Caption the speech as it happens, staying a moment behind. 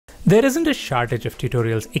There isn't a shortage of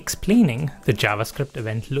tutorials explaining the JavaScript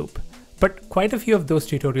event loop, but quite a few of those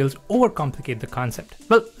tutorials overcomplicate the concept.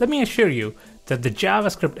 Well, let me assure you that the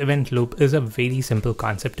JavaScript event loop is a very simple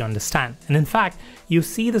concept to understand. And in fact, you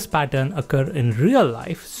see this pattern occur in real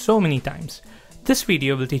life so many times. This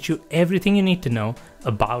video will teach you everything you need to know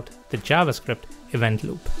about the JavaScript event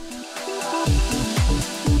loop.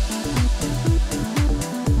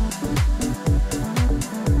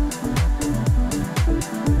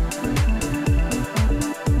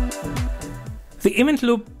 The event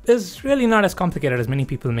loop is really not as complicated as many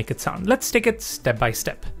people make it sound. Let's take it step by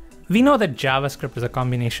step. We know that JavaScript is a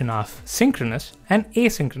combination of synchronous and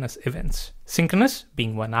asynchronous events. Synchronous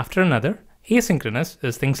being one after another. Asynchronous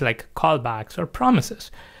is things like callbacks or promises.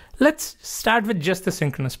 Let's start with just the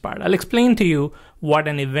synchronous part. I'll explain to you what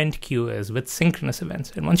an event queue is with synchronous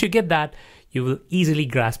events. And once you get that, you will easily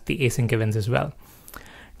grasp the async events as well.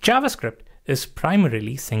 JavaScript is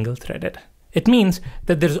primarily single-threaded. It means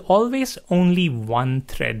that there's always only one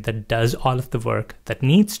thread that does all of the work that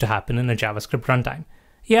needs to happen in a JavaScript runtime.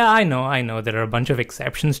 Yeah, I know, there are a bunch of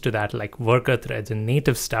exceptions to that, like worker threads and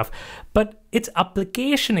native stuff, but its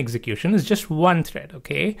application execution is just one thread,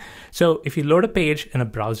 okay? So if you load a page in a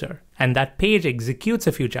browser and that page executes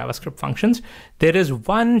a few JavaScript functions, there is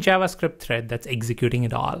one JavaScript thread that's executing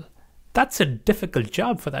it all. That's a difficult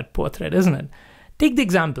job for that poor thread, isn't it? Take the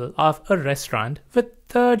example of a restaurant with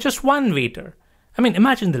just one waiter. I mean,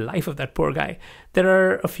 imagine the life of that poor guy. There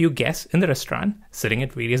are a few guests in the restaurant sitting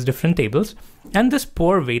at various different tables, and this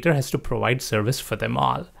poor waiter has to provide service for them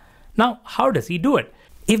all. Now, how does he do it?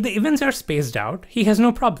 If the events are spaced out, he has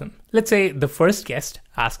no problem. Let's say the first guest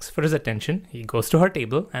asks for his attention, he goes to her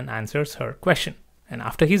table and answers her question. And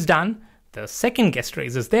after he's done, the second guest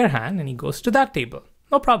raises their hand and he goes to that table.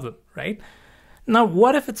 No problem, right? Now,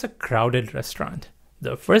 what if it's a crowded restaurant?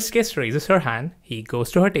 The first guest raises her hand, he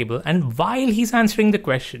goes to her table, and while he's answering the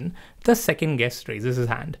question, the second guest raises his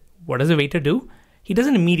hand. What does the waiter do? He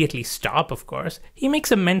doesn't immediately stop, of course. He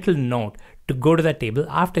makes a mental note to go to that table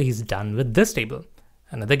after he's done with this table.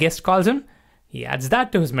 Another guest calls him, he adds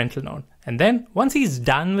that to his mental note. And then, once he's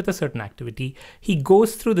done with a certain activity, he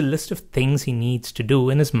goes through the list of things he needs to do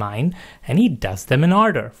in his mind, and he does them in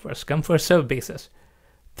order, first come, first serve basis.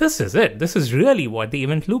 This is it. This is really what the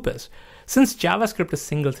event loop is. Since JavaScript is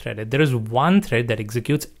single-threaded, there is one thread that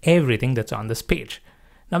executes everything that's on this page.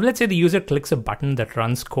 Now, let's say the user clicks a button that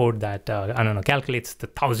runs code that, calculates the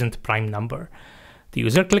 1000th prime number. The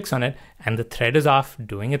user clicks on it and the thread is off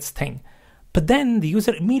doing its thing. But then the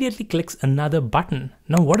user immediately clicks another button.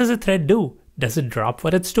 Now, what does the thread do? Does it drop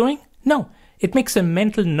what it's doing? No, it makes a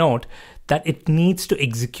mental note that it needs to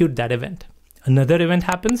execute that event. Another event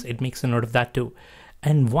happens, it makes a note of that too.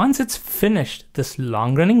 And once it's finished this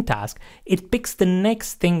long-running task, it picks the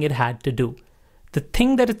next thing it had to do. The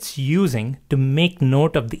thing that it's using to make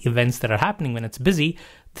note of the events that are happening when it's busy,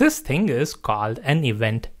 this thing is called an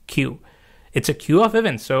event queue. It's a queue of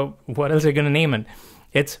events, so what else are you going to name it?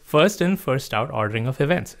 It's first in, first out ordering of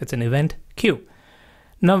events. It's an event queue.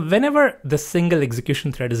 Now, whenever the single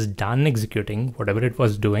execution thread is done executing whatever it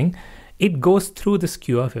was doing, it goes through this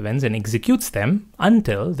queue of events and executes them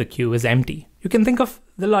until the queue is empty. You can think of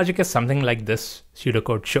the logic as something like this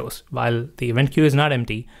pseudocode shows. While the event queue is not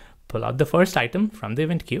empty, pull out the first item from the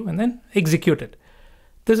event queue and then execute it.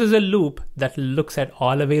 This is a loop that looks at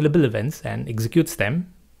all available events and executes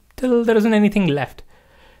them till there isn't anything left.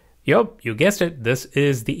 Yup, you guessed it, this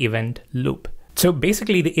is the event loop. So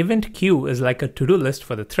basically the event queue is like a to-do list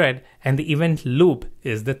for the thread, and the event loop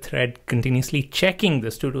is the thread continuously checking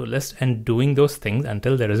this to-do list and doing those things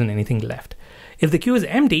until there isn't anything left. If the queue is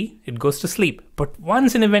empty, it goes to sleep. But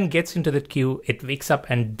once an event gets into the queue, it wakes up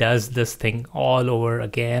and does this thing all over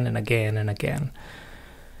again and again and again.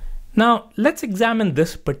 Now, let's examine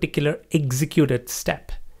this particular executed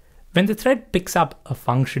step. When the thread picks up a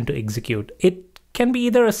function to execute, it can be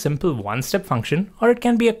either a simple one-step function or it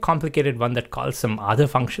can be a complicated one that calls some other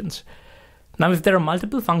functions. Now, if there are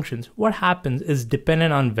multiple functions, what happens is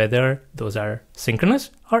dependent on whether those are synchronous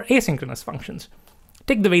or asynchronous functions.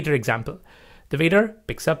 Take the waiter example. The waiter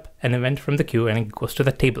picks up an event from the queue and it goes to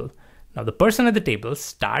the table. Now, the person at the table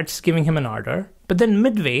starts giving him an order, but then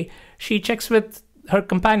midway, she checks with her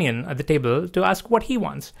companion at the table to ask what he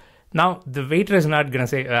wants. Now, the waiter is not going to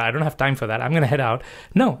say, I don't have time for that, I'm going to head out.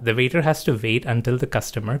 No, the waiter has to wait until the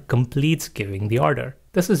customer completes giving the order.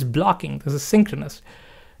 This is blocking, this is synchronous.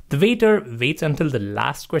 The waiter waits until the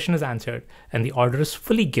last question is answered and the order is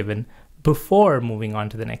fully given before moving on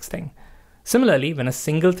to the next thing. Similarly, when a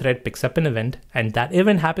single thread picks up an event and that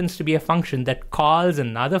event happens to be a function that calls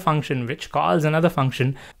another function which calls another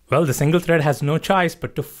function, well, the single thread has no choice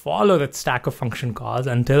but to follow that stack of function calls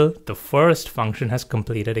until the first function has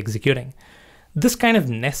completed executing. This kind of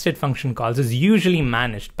nested function calls is usually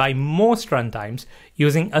managed by most runtimes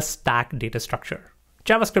using a stack data structure.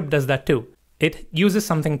 JavaScript does that too. It uses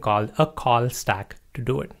something called a call stack to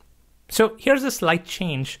do it. So here's a slight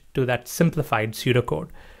change to that simplified pseudocode.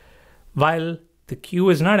 While the queue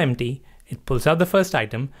is not empty, it pulls out the first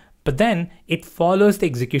item, but then it follows the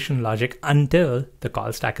execution logic until the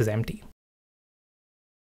call stack is empty.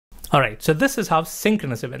 All right, so this is how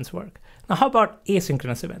synchronous events work. Now, how about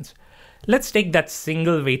asynchronous events? Let's take that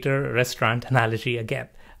single waiter restaurant analogy again.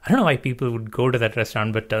 I don't know why people would go to that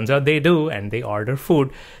restaurant, but turns out they do, and they order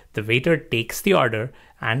food. The waiter takes the order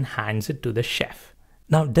and hands it to the chef.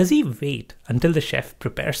 Now, does he wait until the chef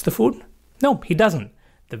prepares the food? No, he doesn't.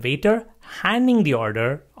 The waiter handing the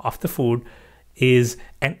order of the food is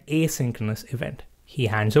an asynchronous event. He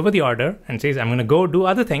hands over the order and says, I'm going to go do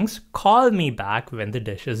other things. Call me back when the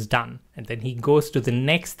dish is done. And then he goes to the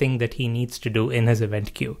next thing that he needs to do in his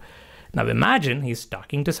event queue. Now imagine he's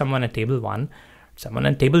talking to someone at table 1, someone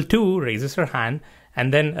at table 2 raises her hand,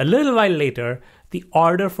 and then a little while later, the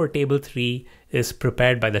order for table 3 is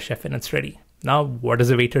prepared by the chef and it's ready. Now, what does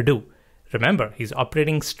the waiter do? Remember, he's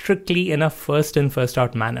operating strictly in a first in, first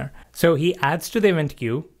out manner. So he adds to the event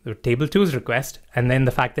queue the table 2's request, and then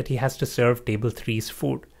the fact that he has to serve table 3's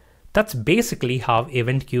food. That's basically how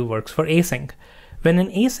event queue works for async. When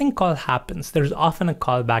an async call happens, there's often a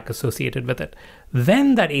callback associated with it.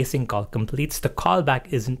 When that async call completes, the callback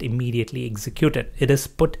isn't immediately executed. It is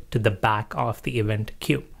put to the back of the event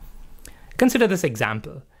queue. Consider this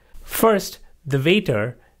example. First, the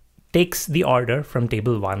waiter takes the order from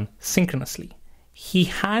table 1 synchronously. He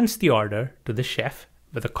hands the order to the chef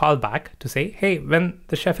with a callback to say, hey, when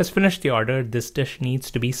the chef has finished the order, this dish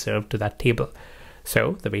needs to be served to that table.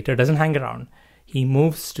 So the waiter doesn't hang around. He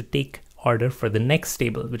moves to take order for the next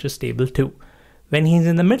table, which is table 2. When he's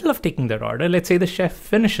in the middle of taking that order, let's say the chef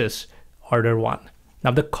finishes order 1.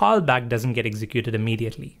 Now the callback doesn't get executed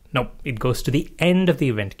immediately. Nope, it goes to the end of the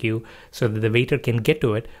event queue so that the waiter can get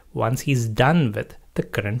to it once he's done with the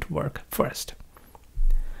current work first.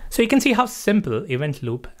 So you can see how simple event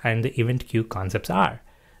loop and the event queue concepts are.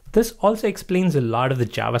 This also explains a lot of the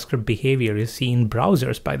JavaScript behavior you see in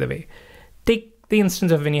browsers, by the way. Take the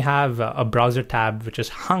instance of when you have a browser tab which is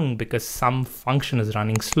hung because some function is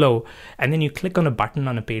running slow, and then you click on a button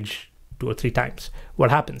on a page 2 or 3 times. What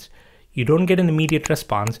happens? You don't get an immediate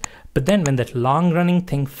response, but then when that long-running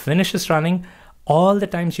thing finishes running, all the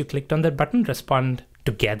times you clicked on that button respond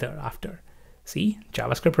together after. See,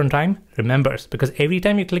 JavaScript runtime remembers because every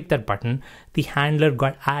time you click that button, the handler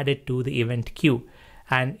got added to the event queue,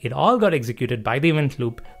 and it all got executed by the event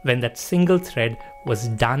loop when that single thread was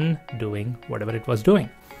done doing whatever it was doing.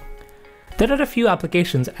 There are a few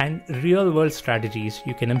applications and real-world strategies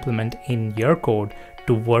you can implement in your code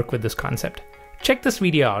to work with this concept. Check this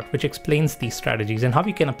video out, which explains these strategies and how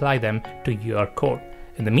you can apply them to your code.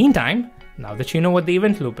 In the meantime, now that you know what the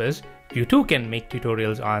event loop is, you too can make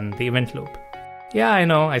tutorials on the event loop. Yeah, I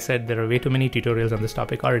know I said there are way too many tutorials on this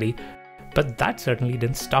topic already, but that certainly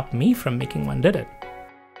didn't stop me from making one, did it?